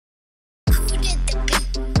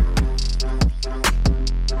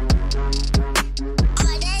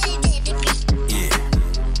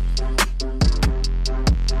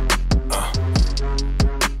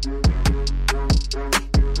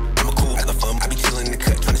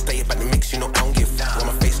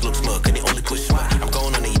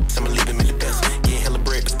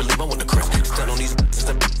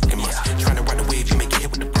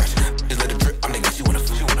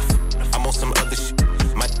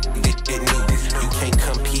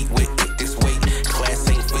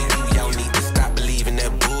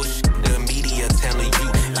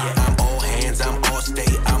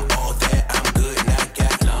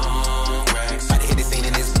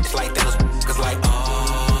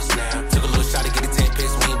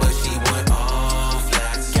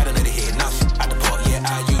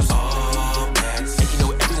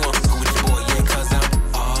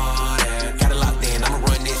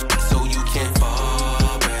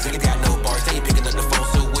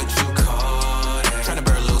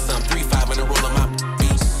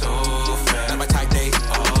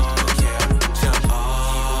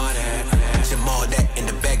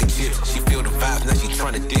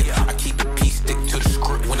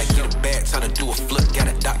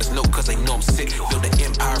they know I'm sick. Build an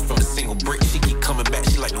empire from a single brick. She keep coming back,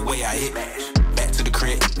 she like the way I hit. Back to the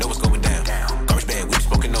crib, know what's going down. Garbage bag, we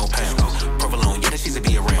smoking no pounds. Provolone, yeah, that she's a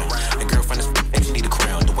be around. And girlfriend is